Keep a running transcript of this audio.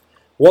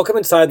Welcome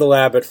inside the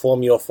lab at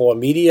Formula 4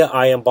 Media.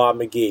 I am Bob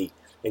McGee,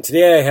 and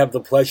today I have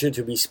the pleasure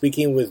to be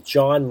speaking with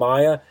John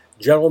Maia,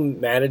 General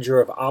Manager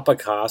of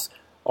APACAS,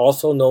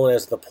 also known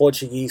as the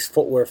Portuguese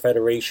Footwear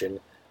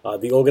Federation.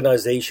 The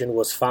organization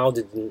was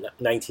founded in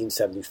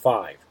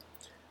 1975.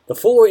 The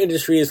footwear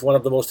industry is one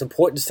of the most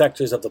important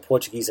sectors of the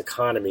Portuguese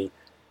economy.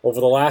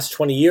 Over the last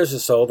 20 years or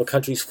so, the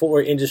country's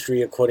footwear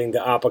industry, according to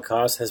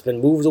APACAS, has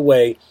been moved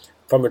away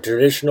from a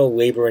traditional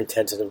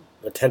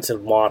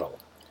labor-intensive model.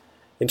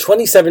 In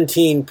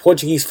 2017,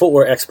 Portuguese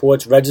footwear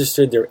exports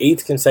registered their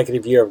 8th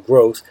consecutive year of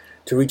growth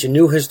to reach a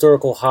new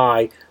historical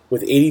high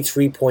with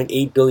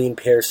 83.8 billion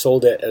pairs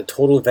sold at a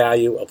total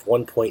value of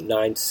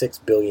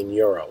 1.96 billion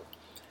euro.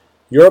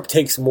 Europe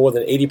takes more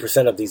than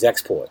 80% of these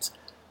exports.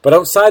 But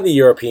outside the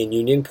European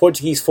Union,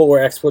 Portuguese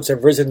footwear exports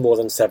have risen more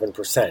than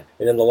 7%.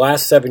 And in the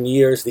last 7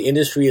 years, the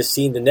industry has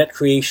seen the net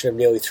creation of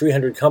nearly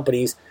 300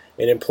 companies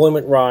and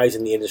employment rise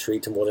in the industry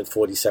to more than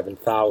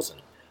 47,000.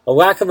 A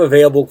lack of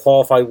available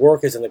qualified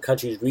workers in the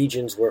country's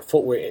regions where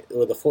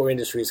the footwear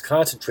industry is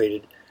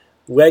concentrated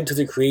led to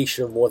the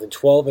creation of more than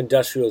 12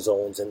 industrial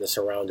zones in the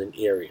surrounding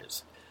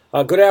areas.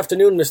 Good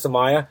afternoon, Mr.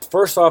 Maia.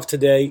 First off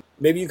today,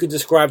 maybe you could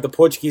describe the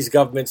Portuguese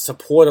government's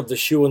support of the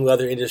shoe and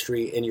leather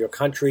industry in your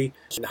country,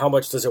 and how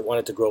much does it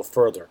want it to grow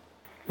further?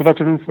 Good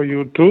afternoon for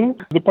you too.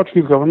 The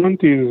Portuguese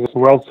government is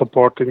well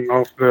supporting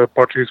of the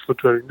Portuguese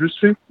footwear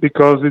industry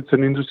because it's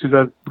an industry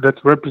that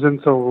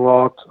represents a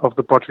lot of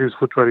the Portuguese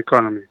footwear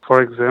economy.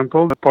 For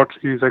example, the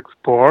Portuguese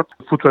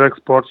footwear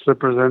exports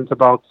represent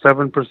about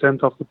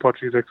 7% of the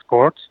Portuguese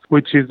exports,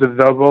 which is the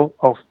double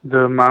of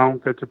the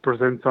amount that it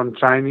represents on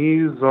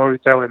Chinese or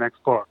Italian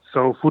exports.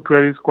 So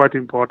footwear is quite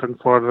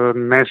important for the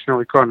national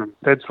economy.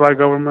 That's why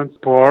government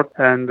support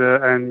and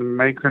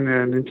make an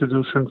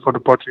introduction for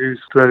the Portuguese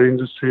footwear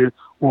industry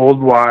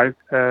worldwide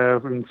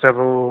in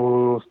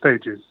several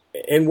stages.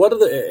 And what are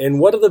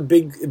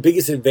the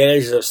biggest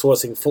advantages of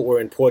sourcing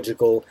footwear in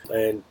Portugal?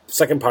 And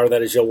second part of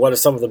that is, what are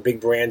some of the big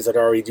brands that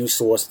already do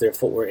source their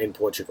footwear in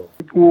Portugal?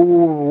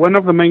 One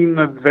of the main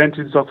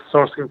advantages of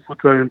sourcing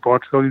footwear in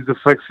Portugal is the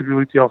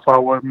flexibility of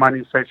our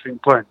manufacturing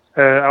plants.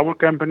 Our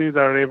companies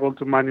are able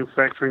to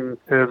manufacture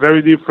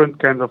very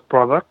different kinds of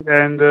products,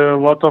 and a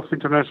lot of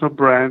international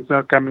brands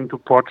are coming to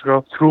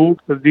Portugal through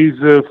this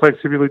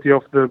flexibility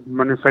of the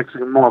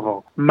manufacturing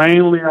model.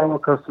 Mainly our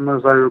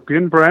customers are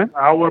European brands.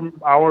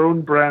 Our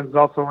own brands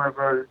also have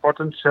an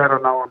important share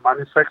on our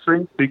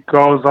manufacturing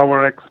because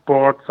our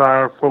exports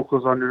are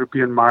focused on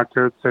European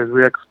markets, as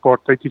we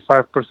export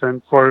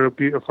 85% for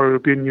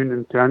European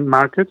Union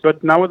markets.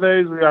 But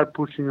nowadays we are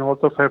pushing a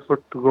lot of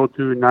effort to go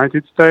to the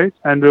United States,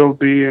 and we'll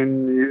be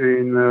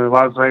in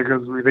Las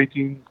Vegas with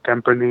 18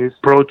 companies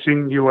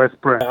approaching U.S.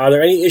 brands. Are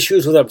there any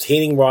issues with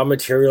obtaining raw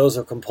materials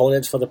or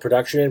components for the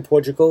production in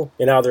Portugal?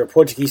 And are there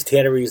Portuguese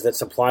tanneries that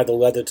supply the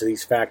leather to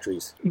these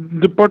factories?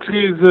 The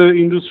Portuguese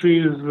industry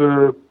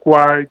is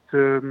quite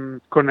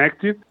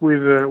connected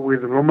with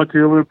raw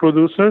material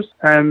producers,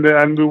 and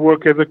we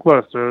work as a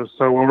cluster.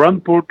 So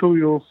around Porto,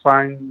 you'll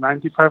find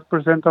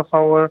 95% of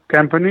our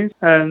companies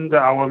and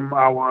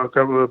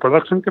our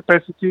production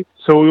capacity.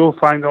 So you'll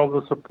find all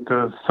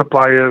the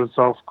suppliers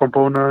of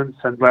components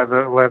and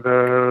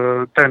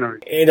leather tannery.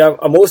 And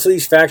are most of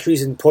these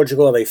factories in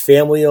Portugal, are they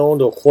family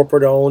owned or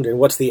corporate owned? And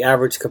what's the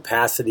average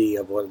capacity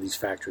of one of these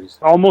factories?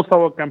 Almost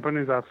our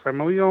companies are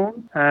family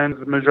owned, and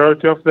the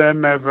majority of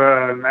them have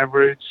an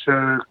average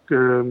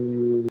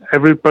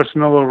every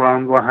personnel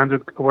around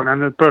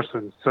 100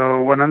 persons.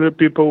 So 100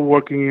 people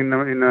working in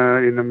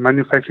a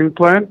manufacturing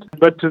plant,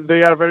 but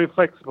they are very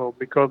flexible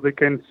because they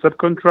can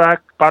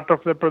subcontract part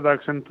of the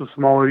production to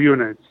smaller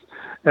units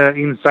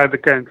inside the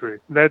country.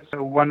 That's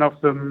one of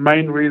the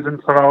main reasons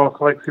for our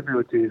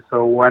flexibility.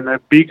 So when a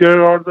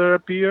bigger order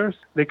appears,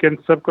 they can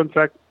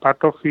subcontract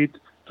part of it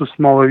to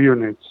smaller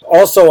units.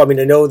 Also, I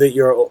know that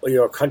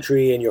your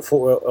country and your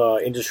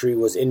footwear industry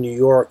was in New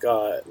York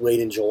late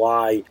in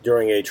July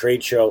during a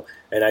trade show,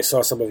 and I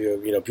saw some of your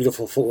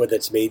beautiful footwear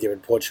that's made there in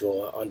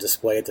Portugal on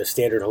display at the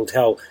Standard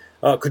Hotel.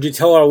 Could you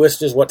tell our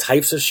listeners what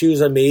types of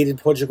shoes are made in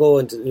Portugal,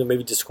 and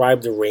maybe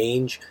describe the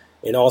range?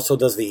 And also,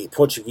 does the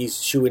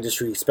Portuguese shoe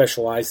industry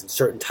specialize in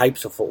certain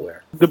types of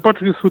footwear? The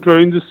Portuguese footwear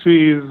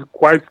industry is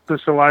quite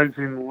specialized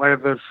in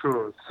leather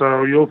shoes.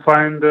 So you'll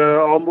find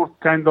almost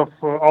kind of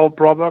all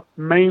products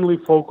mainly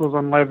focused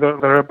on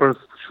leather uppers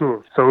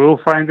shoes. So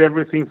you'll find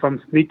everything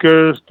from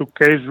sneakers to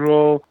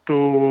casual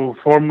to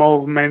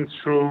formal men's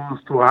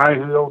shoes to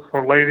high heels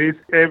for ladies.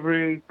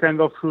 Every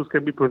kind of shoes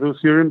can be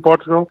produced here in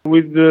Portugal,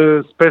 with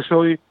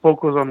especially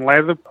focus on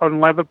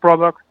leather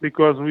products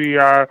because we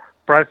are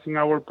pricing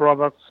our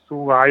products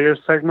to higher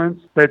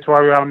segments. That's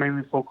why we are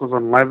mainly focused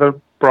on leather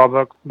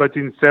products, but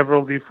in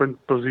several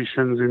different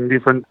positions in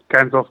different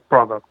kinds of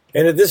products.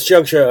 And at this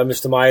juncture,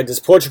 Mr. Maia, does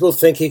Portugal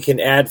think it can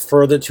add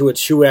further to its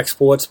shoe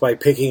exports by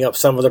picking up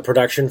some of the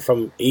production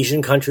from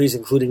Asian countries,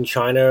 including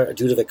China,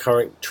 due to the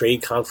current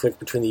trade conflict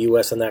between the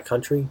U.S. and that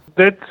country?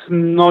 That's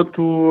not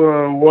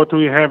what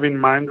we have in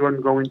mind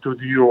when going to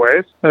the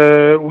U.S.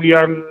 We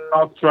are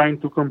not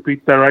trying to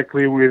compete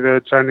directly with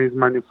Chinese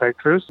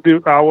manufacturers.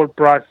 Our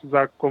prices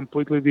are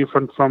completely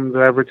different from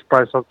the average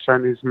price of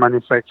Chinese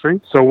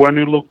manufacturing. So when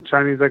you look at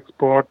Chinese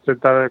exports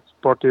that are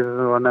exported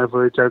on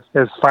average as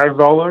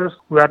 $5,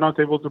 we are not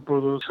able to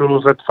produce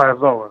shoes at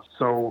 $5.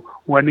 So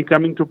when you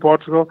come into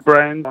Portugal,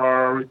 brands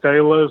or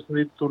retailers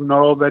need to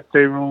know that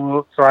they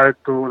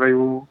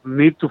will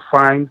need to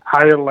find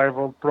higher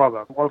level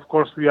products. Of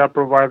course, we are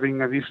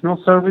providing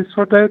additional service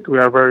for that. We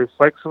are very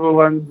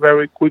flexible and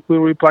very quickly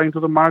replying to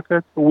the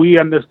market. We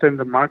understand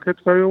the market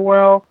very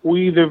well.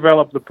 We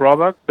develop the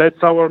product.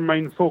 That's our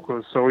main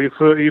focus. So if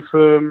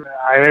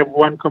I have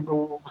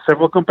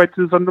several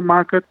competitors on the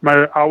market,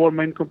 our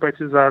main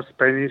competitors are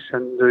Spanish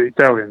and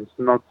Italians,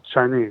 not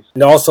Chinese.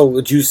 And also,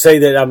 would you say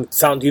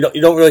that you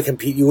don't really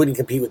compete? You wouldn't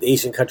compete with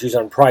Asian countries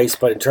on price,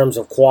 but in terms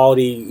of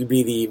quality, you'd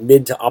be the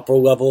mid to upper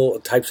level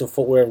types of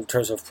footwear in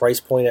terms of price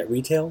point at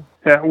retail?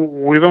 Yeah,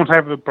 we don't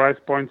have the price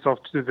points of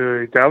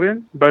the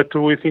Italians, but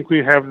we think we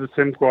have the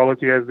same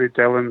quality as the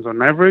Italians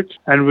on average,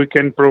 and we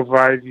can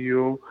provide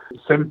you the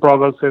same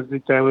products as the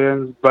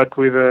Italians, but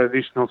with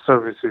additional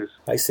services.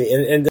 I see.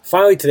 And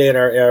finally today in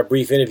our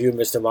brief interview,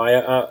 Mr.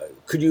 Maia,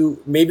 could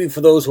you, maybe for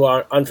those who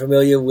are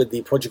unfamiliar with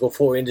the Portugal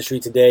footwear industry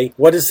today,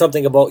 what is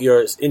something about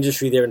your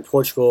industry there in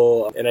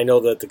Portugal, and I know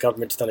that the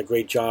government's done a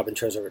great job in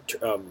terms of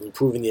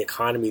improving the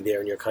economy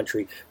there in your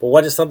country, but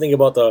what is something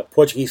about the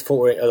Portuguese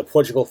footwear, the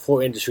Portugal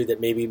footwear industry that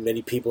maybe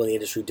many people in the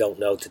industry don't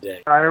know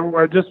today?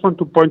 I just want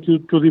to point to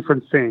two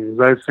different things.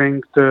 I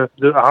think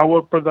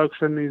our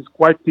production is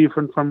quite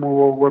different from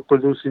what we were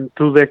producing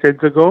 2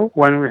 decades ago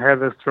when we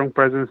had a strong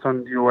presence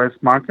on the U.S.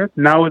 market.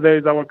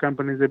 Nowadays, our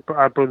companies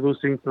are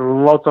producing a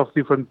lot of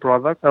different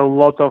products, a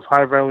lot of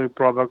high-value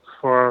products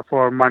for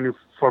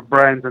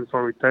brands and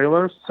for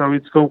retailers. So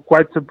it's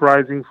quite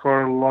surprising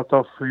for a lot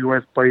of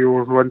U.S.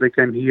 players when they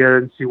come here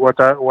and see what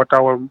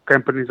our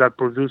companies are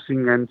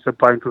producing and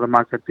supplying to the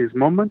market this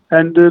moment.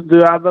 And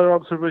the other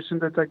observation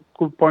that I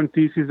could point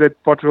to is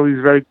that Portugal is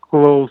very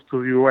close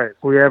to the U.S.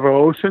 We have an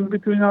ocean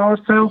between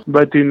ourselves,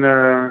 but in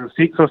a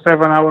 6 or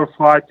 7 hour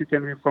flight, you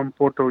can be from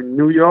Porto in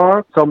New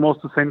York. It's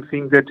almost the same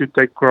thing that you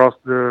take across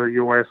the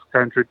U.S.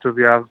 country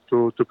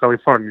to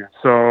California.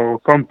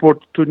 So from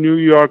Porto to New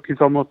York is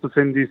almost the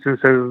same distance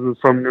as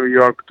from New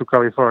York to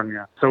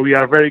California. So we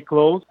are very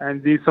close,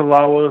 and this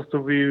allows us to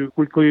be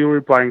quickly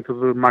replying to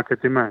the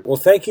market demand. Well,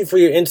 thank you for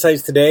your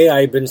insights today.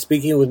 I've been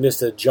speaking with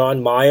Mr.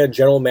 John Maia,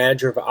 General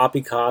Manager of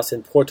Apicas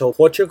in Porto,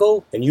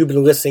 Portugal, and you've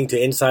been listening to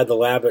Inside the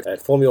Lab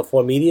at Formula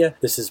 4 Media.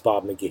 This is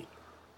Bob McGee.